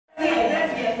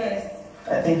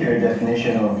I think you're a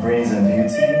definition of brains and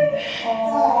beauty.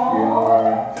 You're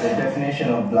a definition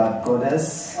of black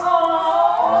goddess.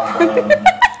 And,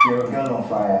 you're a girl on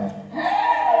fire.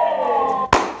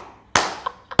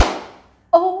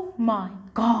 Oh my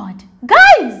God.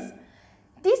 Guys,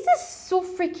 this is so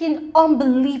freaking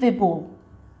unbelievable.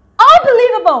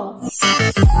 Unbelievable.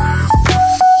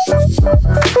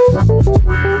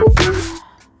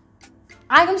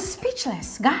 I am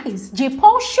speechless, guys.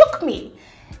 Jaypaul shook me.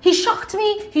 He shocked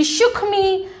me. He shook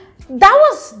me. That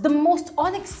was the most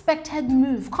unexpected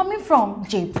move coming from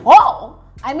Jaypaul.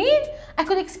 I mean, I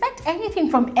could expect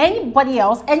anything from anybody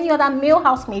else, any other male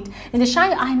housemate in the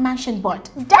Shine I mansion,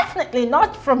 but definitely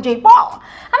not from Jaypaul.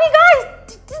 I mean,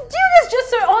 guys, the dude is just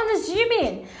so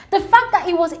unassuming. The fact that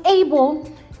he was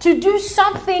able to do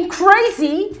something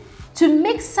crazy to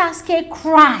make Saskay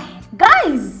cry.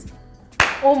 Guys,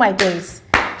 oh my days.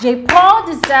 Jaypaul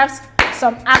deserves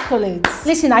some accolades.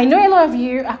 Listen, I know a lot of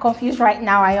you are confused right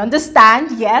now. I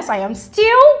understand. Yes, I am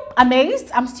still amazed.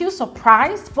 I'm still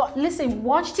surprised. But listen,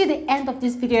 watch till the end of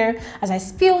this video as I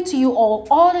spill to you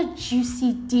all the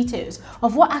juicy details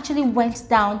of what actually went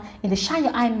down in the Shine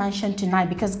Your Eye mansion tonight.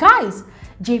 Because guys,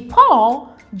 Jaypaul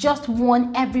just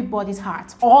won everybody's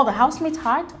heart. All the housemates'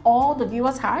 heart, all the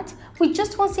viewers' heart, with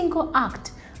just one single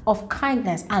act of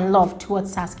kindness and love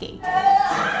towards Saskay.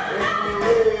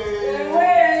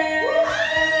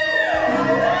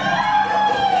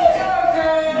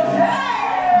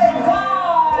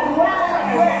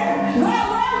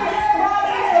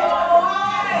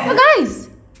 Guys,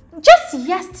 just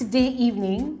yesterday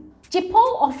evening,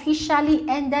 Jaypaul officially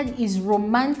ended his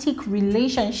romantic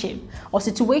relationship or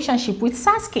situationship with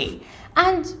Saskay.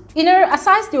 And, you know,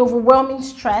 aside the overwhelming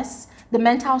stress, the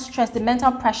mental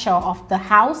pressure of the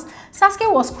house,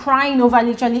 Saskay was crying over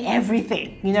literally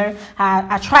everything. You know,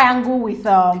 a triangle with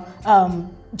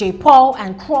Jaypaul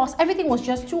and cross, everything was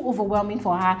just too overwhelming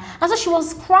for her. And so she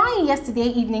was crying yesterday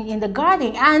evening in the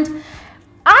garden. And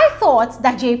I thought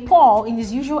that Jaypaul, in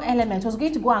his usual element, was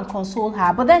going to go and console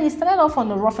her, but then he started off on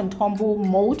the rough and tumble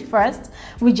mode first,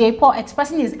 with Jaypaul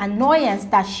expressing his annoyance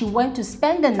that she went to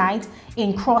spend the night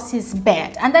in Cross's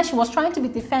bed, and then she was trying to be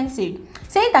defensive,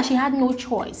 saying that she had no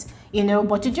choice, you know,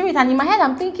 but to do it. And in my head,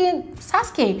 I'm thinking,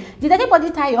 Saskay, did anybody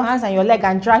tie your hands and your leg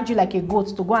and drag you like a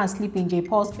goat to go and sleep in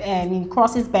Jaypaul's in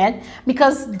Cross's bed?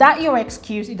 Because that your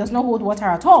excuse, it does not hold water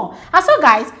at all. And so,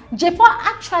 guys, Jaypaul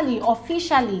actually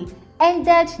officially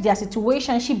ended their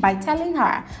situationship by telling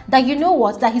her that, you know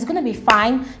what, that he's gonna be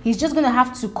fine, he's just gonna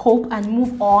have to cope and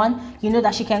move on, you know,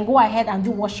 that she can go ahead and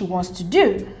do what she wants to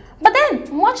do. But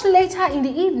then much later in the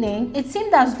evening, it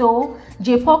seemed as though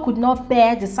Jaypaul could not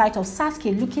bear the sight of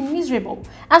Saskay looking miserable,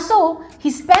 and so he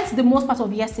spent the most part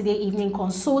of yesterday evening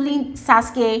consoling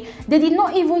Saskay. They did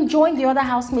not even join the other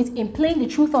housemates in playing the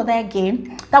truth or dare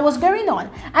game that was going on.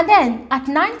 And then at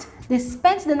night, they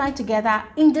spent the night together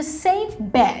in the same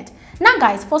bed. Now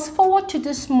guys, fast forward to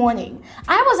this morning.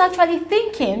 I was actually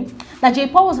thinking that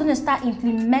Jaypaul was going to start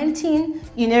implementing,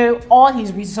 you know, all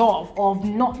his resolve of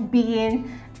not being,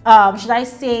 should I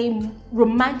say,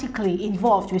 romantically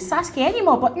involved with Saskay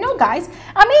anymore. But no, guys,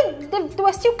 I mean, they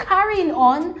were still carrying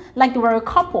on like they were a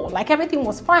couple, like everything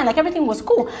was fine, like everything was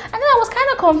cool. And then I was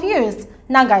kind of confused.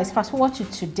 Now guys, fast forward to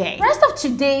today. The rest of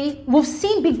today, we've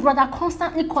seen Big Brother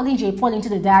constantly calling Jaypaul into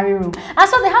the diary room. And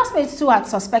so the housemates too had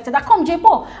suspected that, come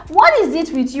Jaypaul, what is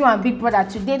it with you and Big Brother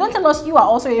today? Don't tell us you are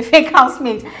also a fake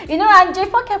housemate. You know, and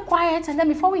Jaypaul kept quiet, and then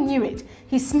before we knew it,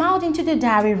 he smiled into the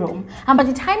diary room. And by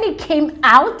the time he came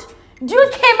out,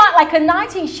 dude came out like a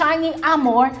knight in shining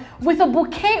armor with a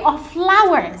bouquet of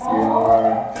flowers.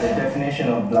 You're the definition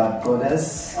of black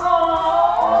goddess.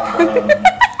 And,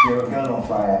 you're a girl on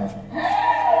fire.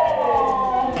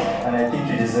 And I think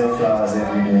you deserve flowers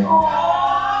every day.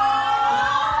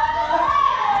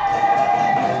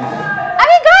 I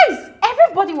mean, guys,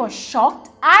 everybody was shocked.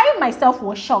 I myself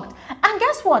was shocked. And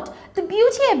guess what? The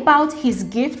beauty about his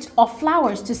gift of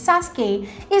flowers to Saskay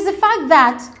is the fact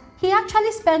that he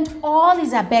actually spent all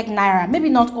his abeg naira, maybe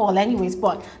not all anyways,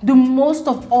 but the most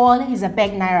of all his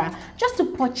abeg naira, just to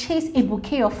purchase a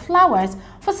bouquet of flowers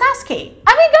for Saskay.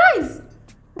 I mean, guys,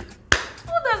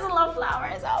 who doesn't love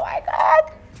flowers? Oh my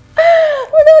God.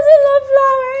 Who doesn't love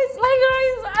flowers? Like,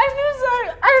 guys, I feel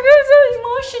so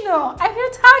emotional. I feel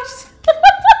touched.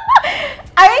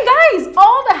 I mean, guys,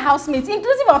 all the housemates,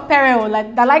 inclusive of Pere,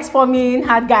 like that likes forming,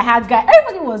 hard guy,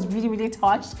 everybody was really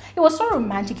touched. It was so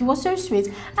romantic. It was so sweet.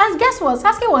 And guess what?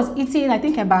 Saskay was eating, I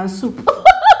think, a soup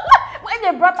when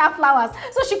they brought her flowers.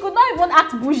 So she could not even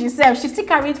act bougie herself. She still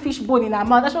carried fish bone in her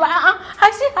mouth. And she was like,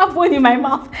 I still have bone in my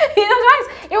mouth. You know, guys,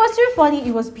 it was too funny.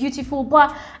 It was beautiful.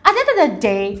 But at the end of the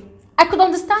day, I could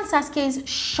understand Saskay's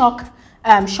shock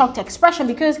shocked expression,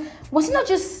 because was it not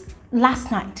just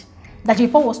last night that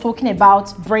Jaypaul was talking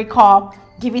about break up,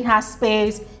 giving her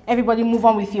space, everybody move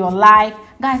on with your life?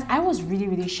 Guys, I was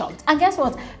really shocked. And guess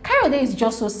what? Kayode is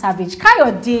just so savage.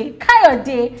 Kayode,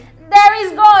 there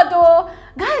is God though.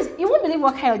 Guys, you won't believe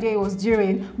what Kayode was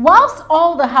doing. Whilst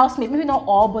all the housemates, maybe not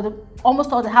all, but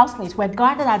almost all the housemates were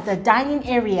gathered at the dining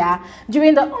area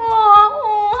during the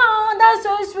oh, that's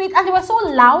so sweet, and they were so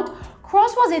loud.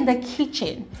 Cross was in the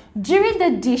kitchen doing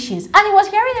the dishes, and he was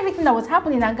hearing everything that was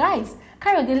happening. And guys,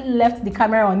 Kayode left the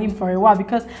camera on him for a while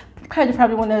because Kayode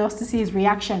probably wanted us to see his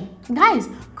reaction. Guys,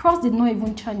 Cross did not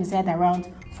even turn his head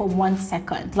around for 1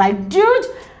 second. Like, dude,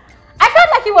 I felt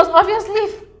like he was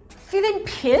obviously feeling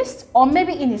pissed, or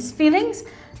maybe in his feelings.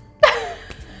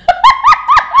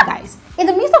 Guys, in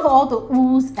the midst of all the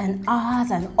oohs and ahs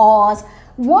and ahs,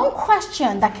 one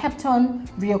question that kept on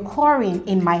reoccurring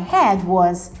in my head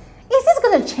was, is this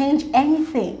going to change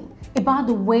anything about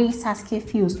the way Saskay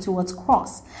feels towards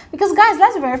Cross? Because guys,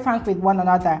 let's be very frank with one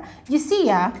another. You see,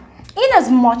 in as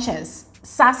much as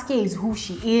Saskay is who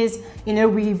she is, you know,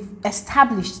 we've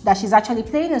established that she's actually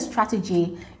playing a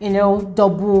strategy, you know,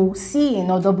 double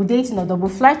seeing or double dating or double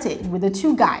flirting with the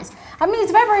two guys. I mean,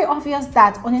 it's very obvious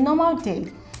that on a normal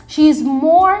day, she is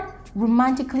more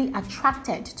romantically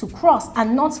attracted to Cross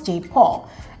and not Jaypaul.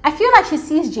 I feel like she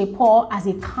sees Jaypaul as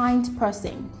a kind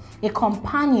person, a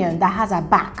companion that has her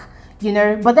back, you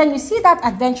know. But then you see that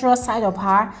adventurous side of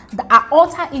her, her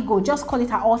alter ego, just call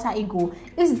it her alter ego,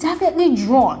 is definitely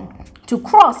drawn to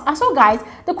Cross. And so guys,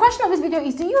 the question of this video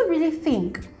is, do you really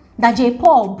think that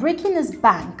Jaypaul breaking his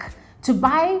bank to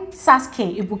buy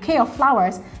Saskay a bouquet of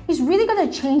flowers is really going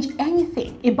to change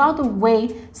anything about the way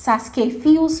Saskay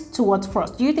feels towards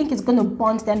Cross? Do you think it's going to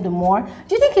bond them the more?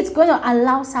 Do you think it's going to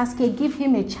allow Saskay, give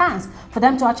him a chance for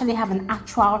them to actually have an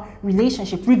actual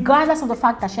relationship, regardless of the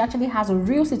fact that she actually has a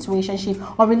real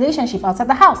situationship or relationship outside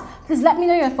the house? Please let me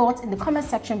know your thoughts in the comment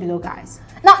section below, guys.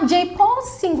 Now,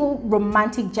 Jaypaul's single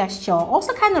romantic gesture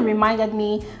also kind of reminded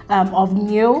me of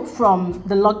Neo from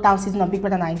the lockdown season of Big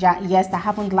Brother Naija. Yes, that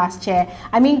happened last year.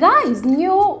 I mean, guys,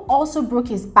 Neo also broke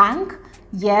his bank.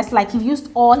 Yes, like he used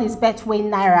all his Betway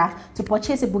Naira to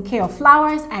purchase a bouquet of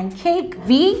flowers and cake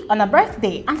V on her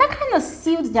birthday. And that kind of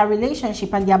sealed their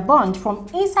relationship and their bond from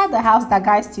inside the house. That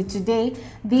guys, till today,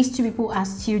 these two people are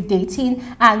still dating.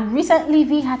 And recently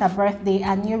V had her birthday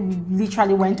and Neo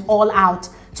literally went all out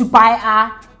to buy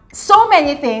her so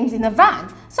many things in a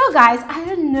van. So guys, I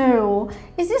don't know,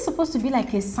 is this supposed to be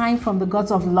like a sign from the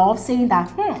gods of love saying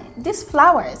that these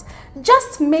flowers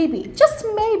just maybe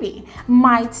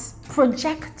might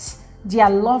project their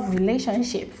love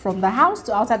relationship from the house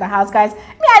to outside the house? Guys, me,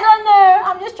 I don't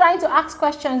know, I'm just trying to ask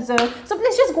questions though. So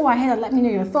please just go ahead and let me know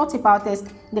your thoughts about this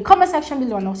in the comment section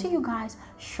below, and I'll see you guys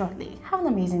shortly. Have an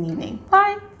amazing evening.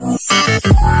 Bye.